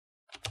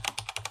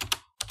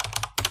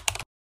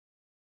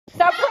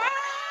Surprise!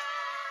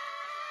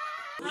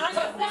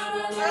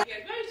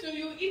 Very soon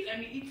you eat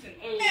and be eaten.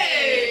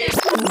 Hey!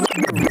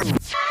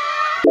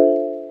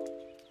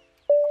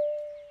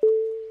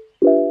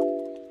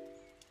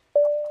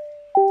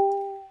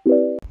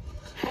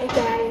 Hi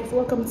guys,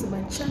 welcome to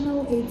my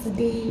channel. It's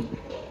Dee,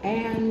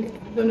 and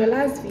from the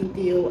last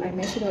video I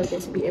mentioned I was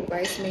going to be a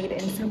bridesmaid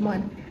and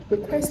someone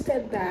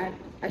requested that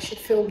I should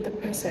film the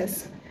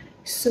process.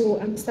 So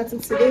I'm starting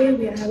today.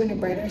 We are having a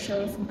bridal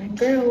shower for my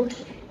girl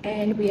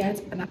and we are at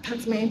an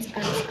apartment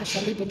at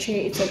Ashali Boucher.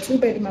 It's a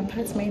 2-bedroom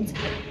apartment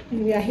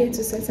and we are here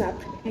to set up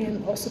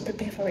and also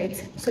prepare for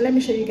it. So let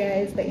me show you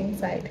guys the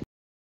inside.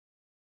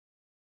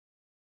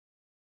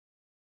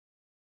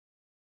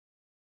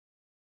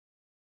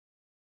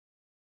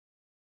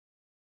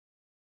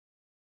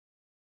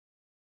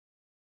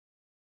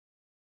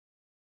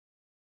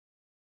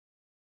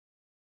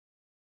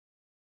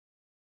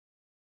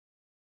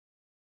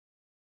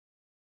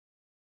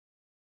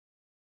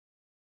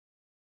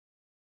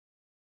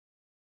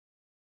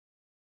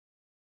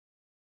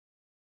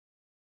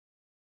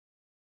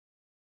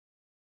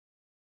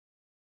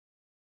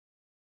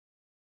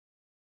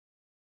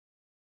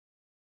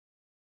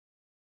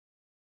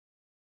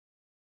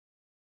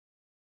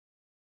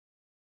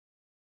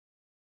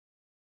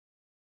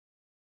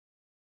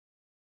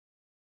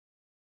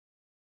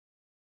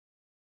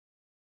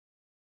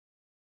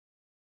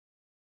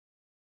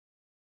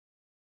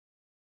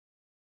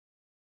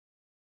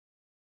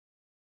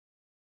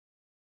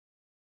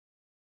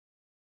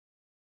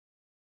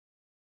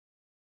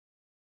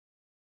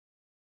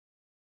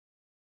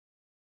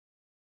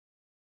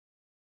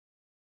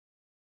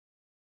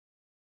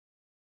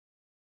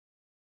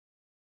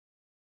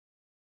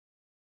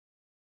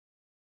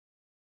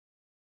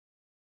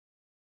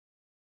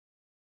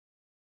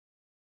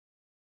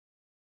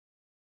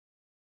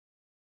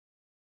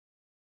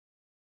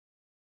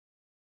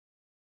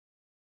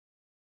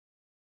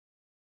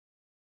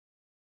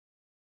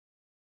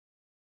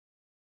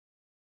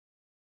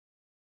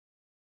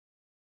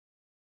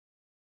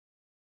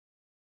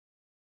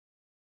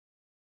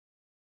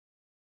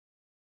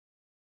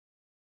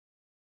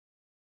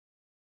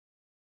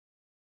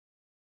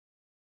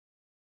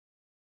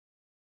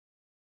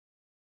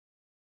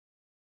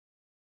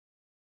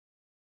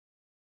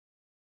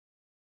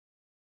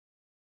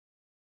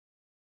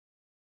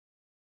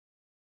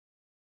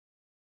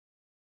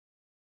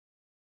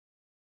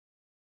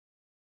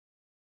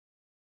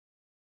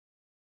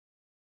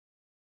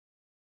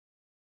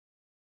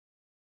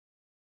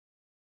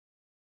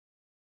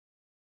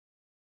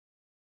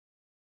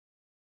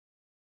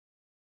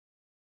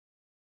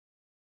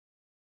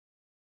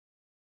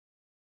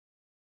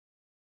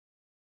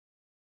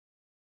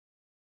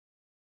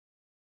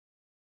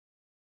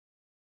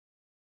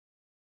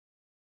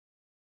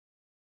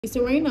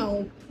 So right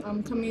now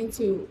I'm coming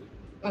to,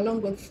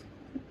 along with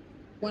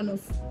one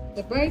of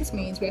the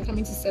bridesmaids, we are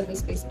coming to set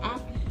this place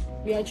up.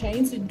 We are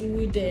trying to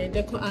do the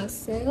decor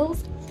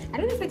ourselves. I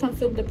don't know if I can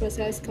film the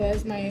process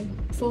because my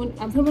phone,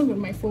 I'm filming with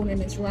my phone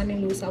and it's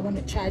running low, so I want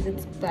to charge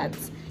it. But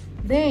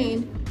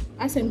then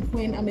as and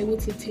when I'm able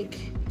to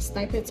take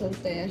snippets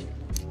of the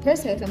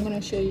process, I'm going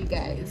to show you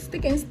guys.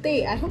 Stick and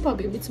stay. I hope I'll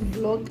be able to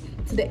vlog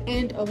to the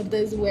end of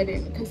this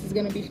wedding because it's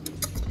going to be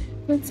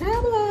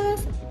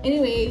fantabulous.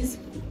 Anyways,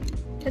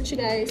 catch you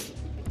guys.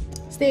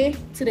 Stay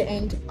to the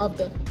end of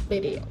the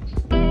video.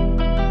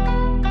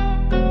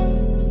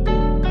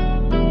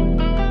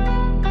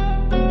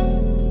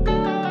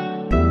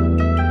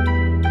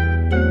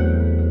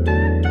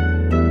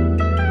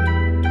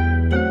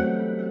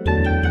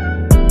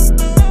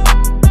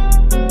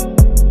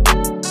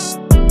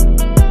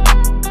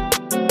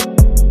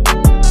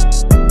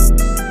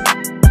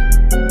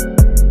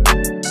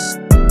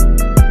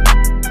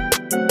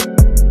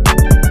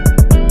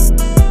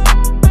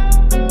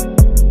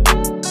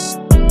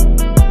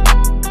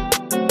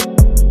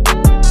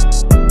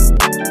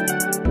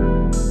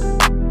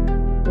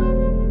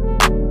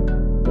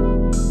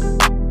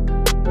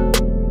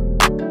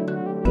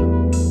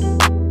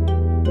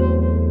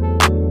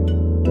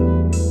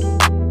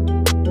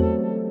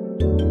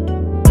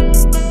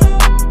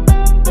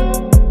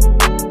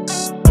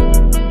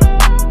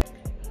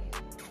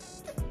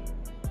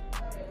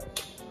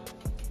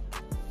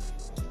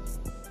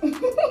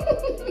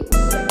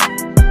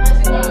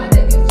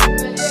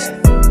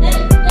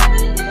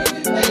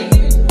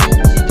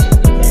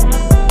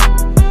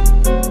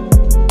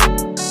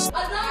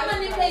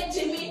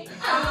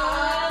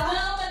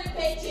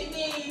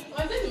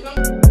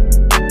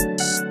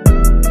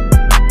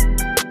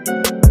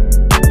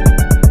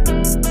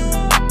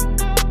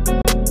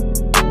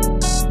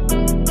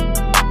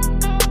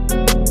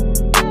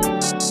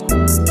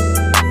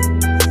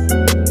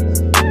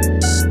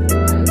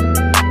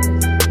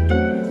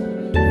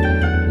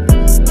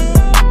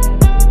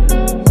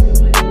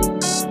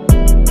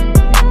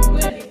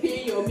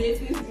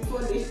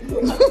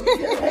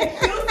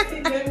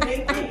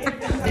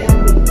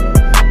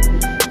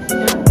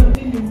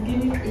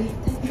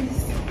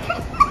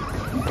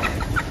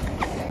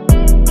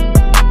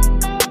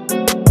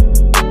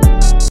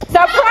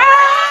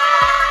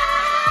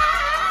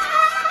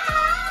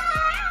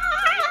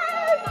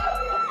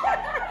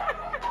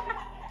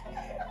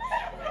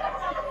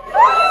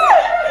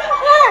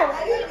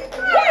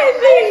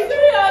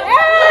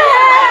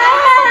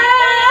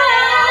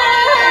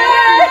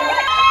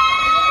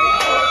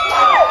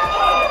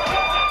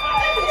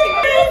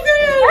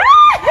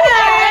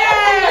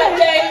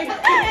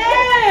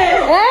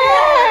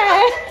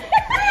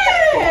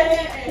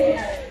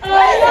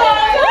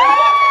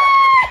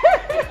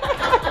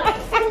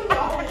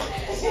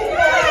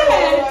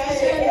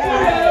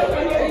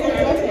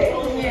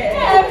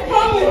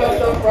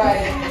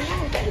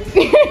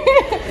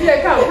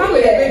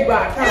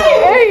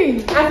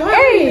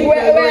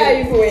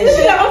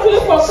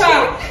 for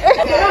car.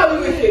 How we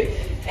with it?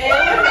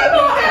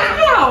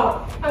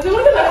 How? I said,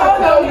 what is that? Oh,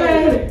 don't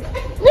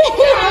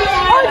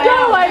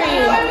worry.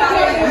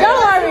 Don't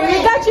worry. We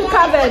got you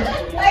covered.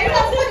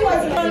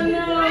 Oh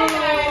no.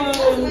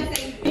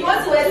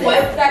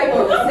 What type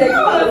of sex?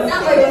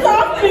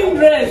 Something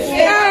dress.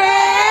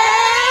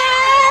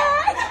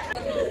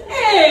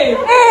 Hey.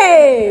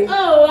 Hey.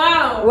 Oh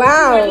wow.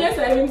 Wow. Yes,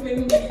 I didn't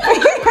think.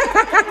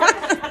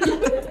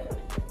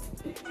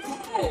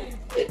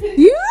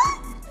 You?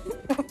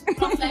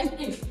 Going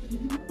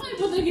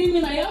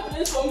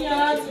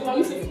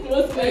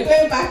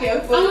back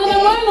and forth. I'm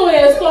gonna run away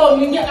and stop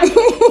me. Yeah,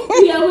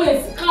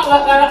 wait.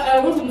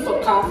 I wasn't for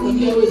car.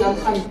 Yeah, wait, I'm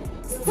fine.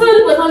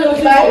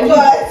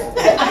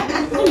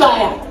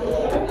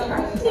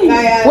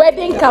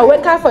 Wedding car.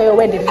 What car for your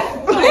wedding? So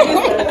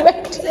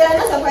you're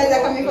not surprised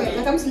they're coming for you.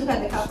 They're coming to look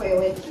at the car for your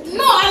wedding.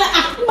 No,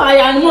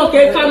 I'm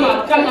okay. Come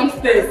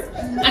upstairs.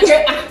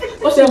 Okay.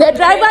 The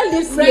driver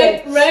lives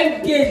here.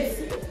 Red gate.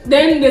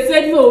 Then they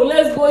said no.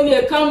 Let's go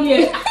here. Come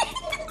here. I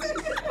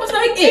was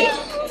like, hey,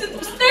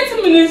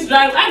 30 minutes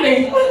drive. I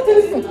mean,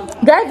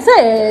 Drive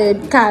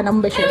the car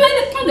number. and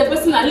when the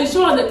person at least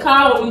show the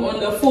car on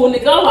the phone, the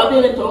girl will be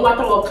able to what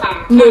our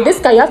car. No, this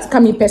car you have to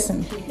come in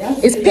person.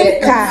 It's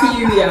pink car.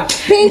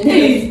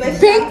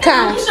 Pink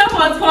car.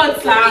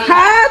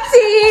 Hot,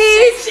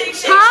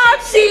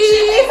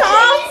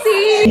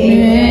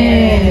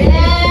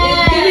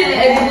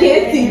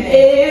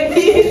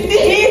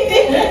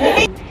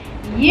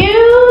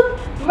 Youth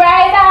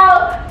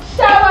bridal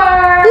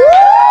shower.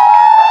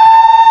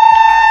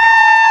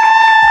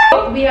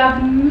 We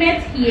have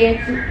met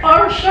here to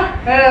usher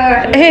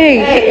her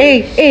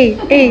into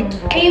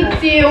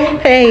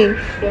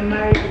the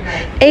marriage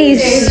life.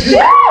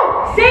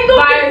 Single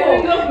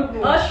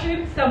people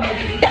ushering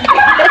somebody.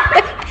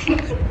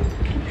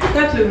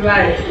 That is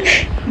right.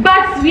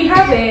 But we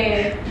have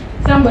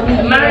somebody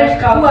marriage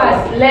who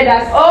has led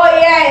us. Oh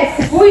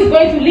yes. Who is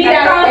going to lead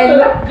us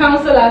and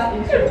counsel us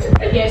into.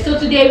 Yeah. So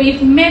today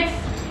we've met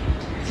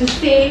to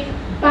say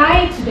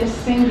bye to the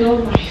single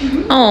life.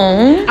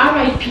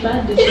 R.I.P.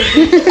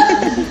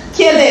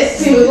 Kill it.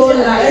 Single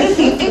life.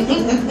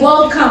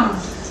 Welcome,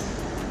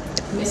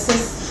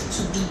 Mrs.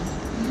 To be,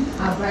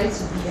 our bride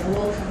to be.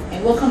 Welcome, and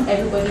welcome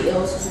everybody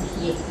else to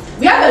here.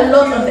 We have a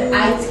lot on the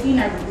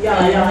itinerary.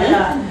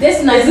 Yeah.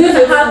 This night we're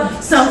going to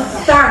have some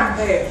fun.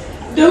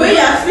 The way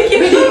you're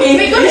speaking to me,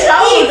 we're going to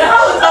eat.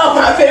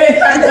 my favorite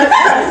time.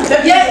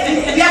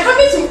 Yes, we are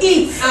coming to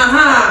eat.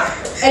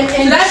 And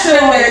That's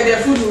where the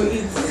food we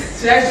eat.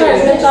 yes.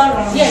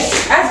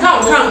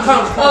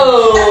 Come. Oh.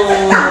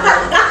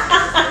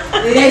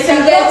 There's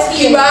some goat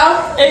here.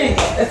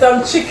 There's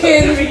some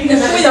chicken,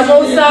 some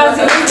samosas,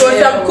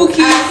 some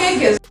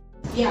cookies.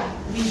 Yeah,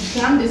 we've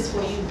done this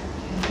for you.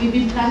 We've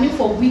been planning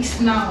for weeks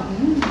now.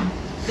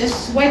 The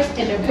sweat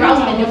and the brows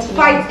and the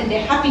fight and the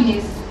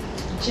happiness.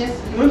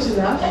 Just Want to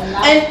laugh? And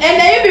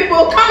then you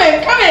people come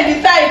and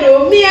decide.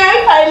 Oh, me,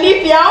 if I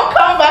leave here, I'll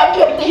come back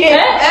again.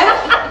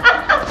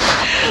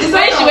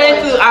 When she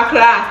went to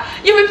Accra,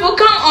 You people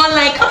come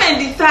online, come and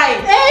decide.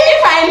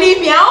 If I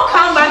leave here, I'll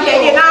come back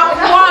again. I've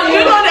won.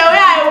 You know the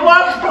way I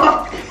won from.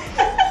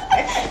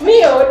 me,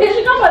 they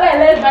should come and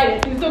let's buy the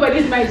things.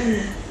 Nobody's buying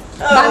it.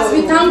 But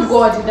we thank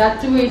God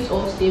that through it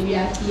all today we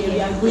are here, we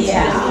are good, we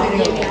are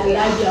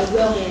alive, we are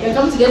well, we are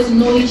coming to get to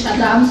know each other.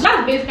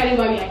 That's basically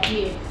why we are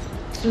here,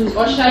 to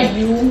usher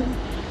you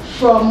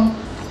from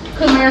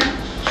Khmer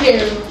to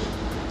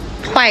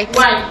White.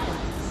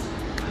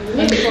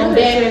 And from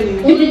there,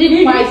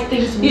 only white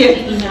things we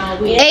see in our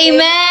way.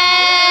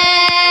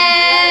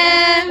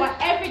 Amen. For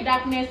every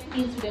darkness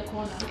into the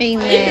corner.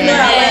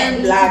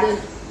 Amen. Black.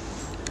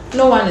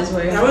 No one is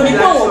wearing People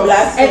with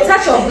black. A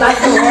touch of black.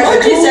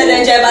 What you said,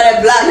 then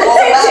about black.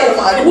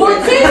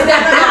 We'll taste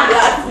that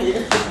black.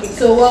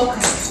 So welcome.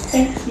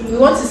 Thank you. We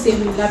want to say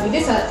we love you.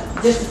 This is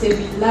just to say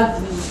we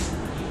love you,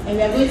 and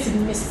we are going to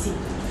miss you.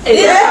 From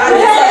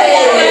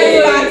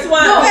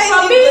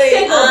being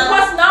single,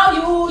 because now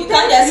you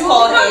can't just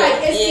call become her.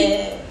 like AC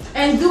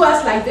and do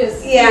us like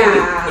this.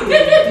 Yeah.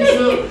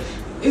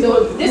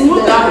 So this is the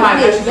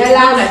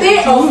last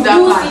day of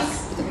music.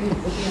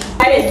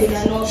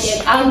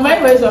 I'm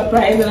very, very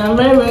surprised and I'm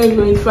very, very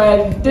grateful.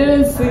 I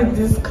didn't see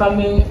this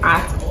coming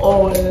at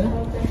all.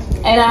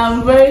 And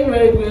I'm very,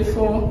 very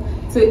grateful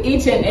to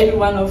each and every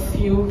one of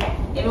you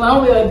in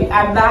one way or the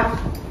other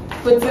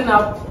putting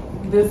up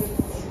this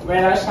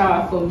bridal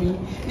shower for me.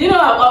 You know,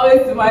 I've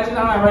always imagined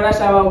how my bridal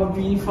shower would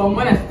be from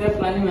when I started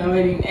planning my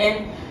wedding.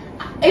 And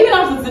even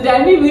after today,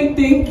 I didn't even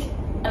think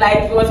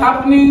like it was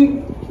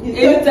happening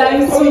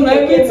anytime soon,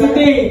 maybe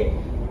today.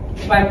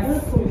 But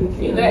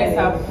you guys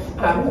have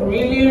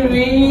really,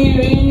 really,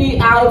 really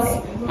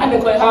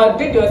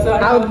outdid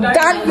yourself.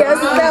 Outdone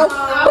yourself.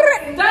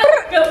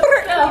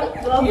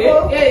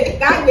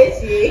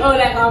 Oh,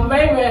 like I'm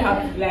very, very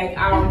happy. Like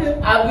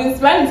I've been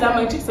smiling so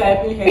my cheeks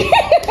are even here.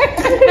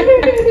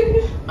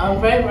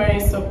 I'm very, very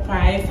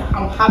surprised.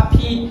 I'm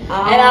happy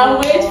and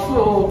I'm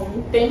grateful.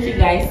 Thank you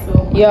guys so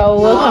much. You're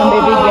welcome,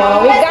 baby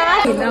girl. We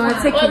got it. Now I'm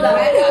taking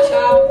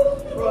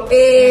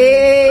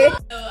it.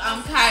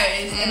 I'm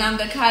Paris, and I'm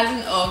the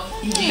cousin of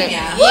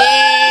Eugenia.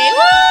 Yay!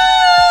 Woo!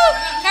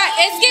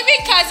 It's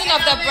giving cousin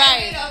of the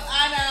bride.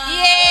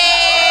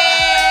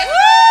 Yay!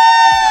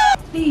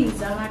 Woo!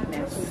 Please, I'm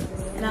Agnes,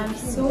 and I'm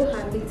so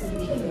happy to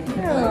be here.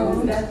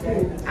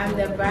 I'm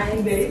the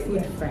bride's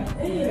good friend.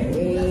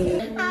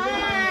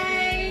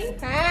 Hi.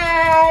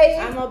 Hi.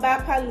 I'm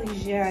Obapa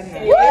Luciana.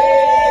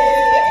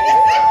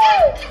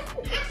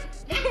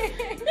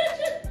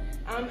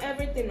 I'm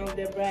everything of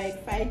the bride.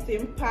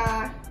 Fighting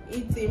pa,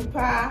 eating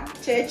pa,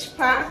 church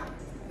pa,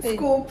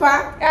 school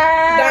pa,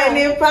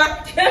 dining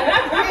pa.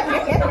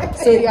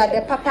 So you are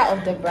the papa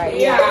of the bride.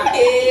 Yeah.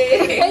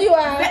 And you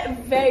are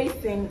Very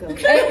single.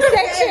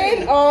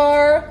 section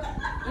or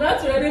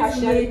Not ready to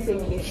Partially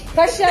taken.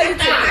 partially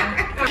taken?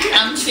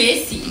 I'm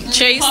Tracy.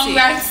 Tracy.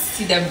 Congrats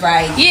to the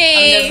bride. Yay.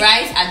 I'm the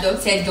bride's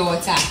adopted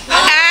daughter.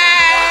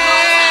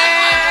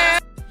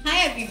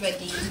 Hi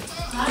everybody.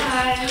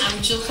 Hi.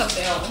 I'm Joka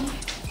Bell.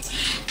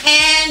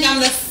 And I'm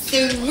the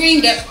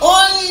serene, the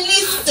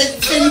only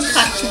certain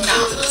partner.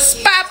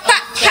 Papa.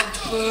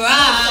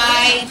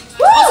 Bride.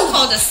 Also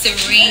called the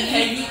serene.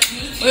 And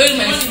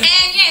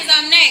yes,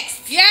 I'm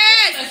next.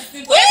 Yes.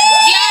 Woo!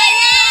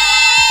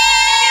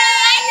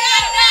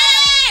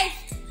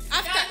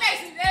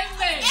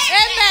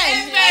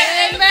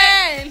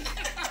 Amen.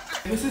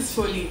 Mrs.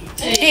 Foley.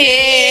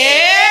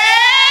 Yeah.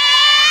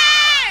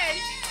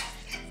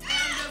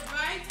 I'm the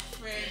bride's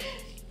friend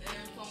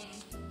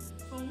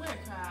from where,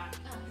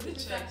 Is it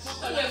church?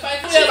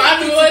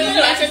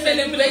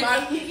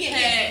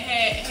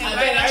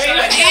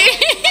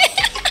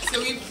 So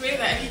we pray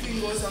that everything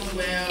goes on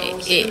well.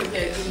 She will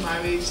get a good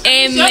marriage.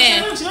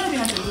 Amen. She already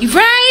has a good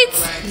Right?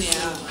 marriage.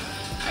 Yeah.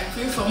 I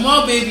pray for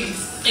more babies.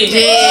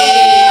 Amen.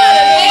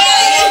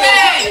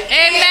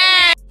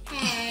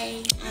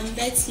 Hi, I'm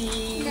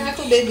Betty.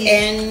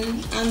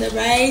 And I'm the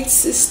bride's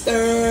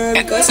sister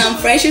because some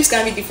friendships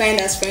can be defined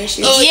as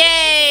friendships.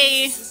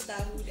 Yay.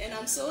 Sisterhood. And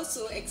I'm so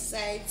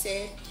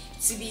excited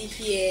to be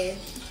here.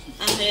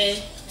 I'm a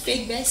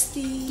fake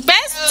bestie.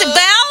 Best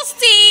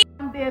bestie.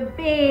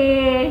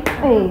 Baby.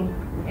 Hey.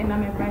 And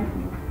I'm a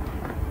bridesmaid.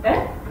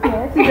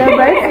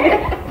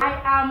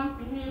 I am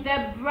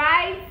the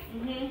bride's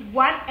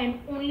one and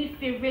only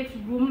favorite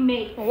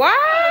roommate. Wow.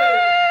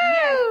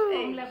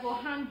 Yes, in level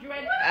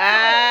 100.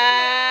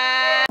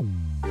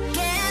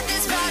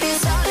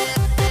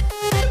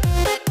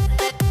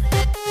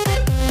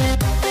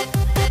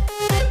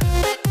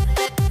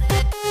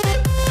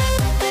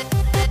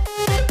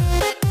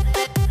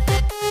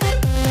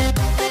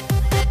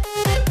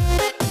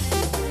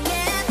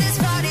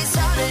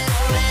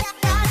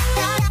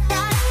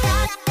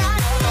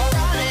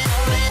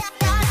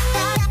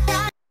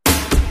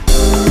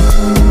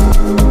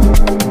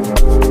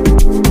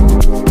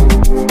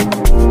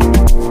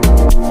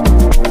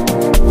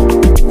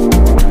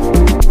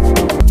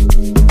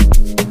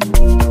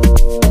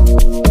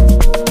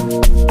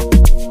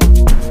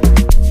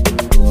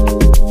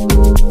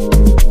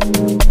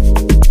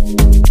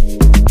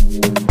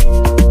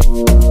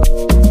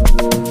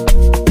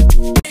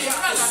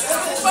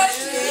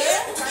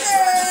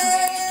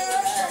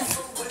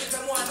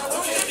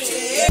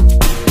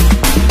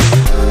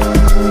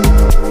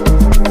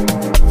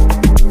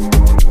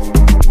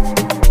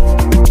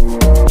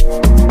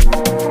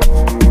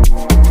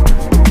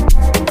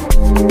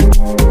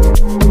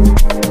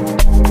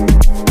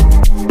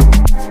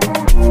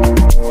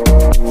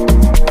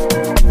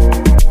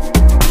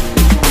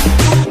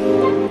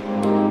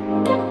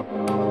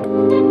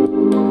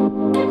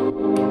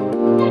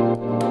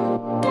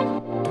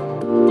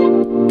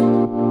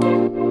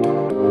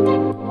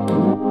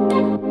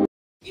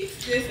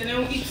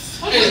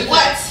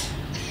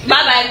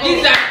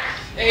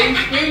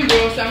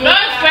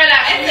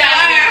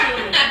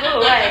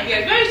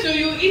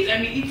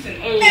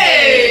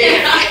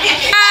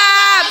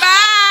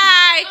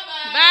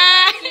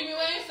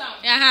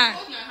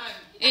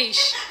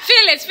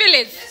 Feel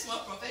it.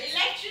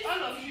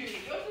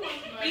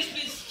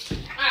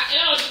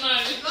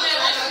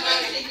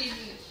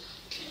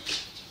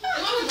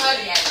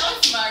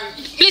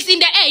 Please, in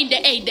the air.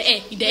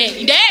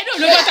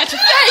 No, don't touch it.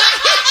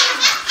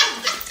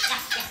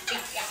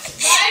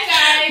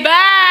 Bye.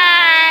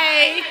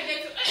 Bye.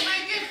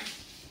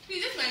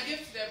 Please, this is my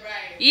gift to the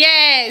bride.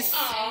 Yes.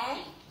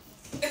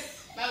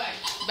 Bye-bye.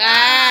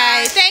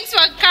 Bye. Thanks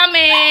for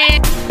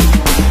coming.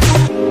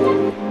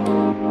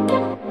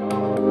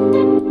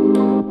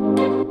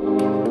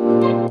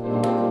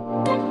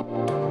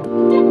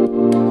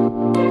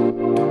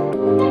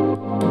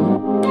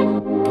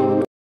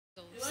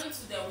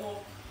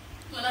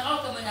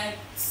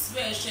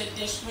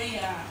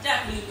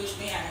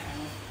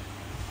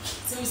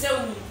 So we said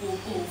we would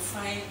go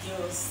find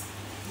girls.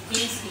 We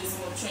came to this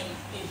one train.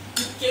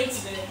 We came to the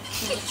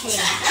train.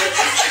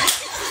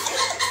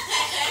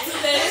 to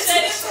the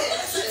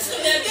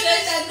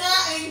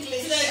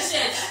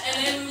church, and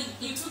then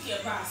we took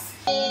a bus.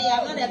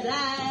 I'm not a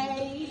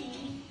bride.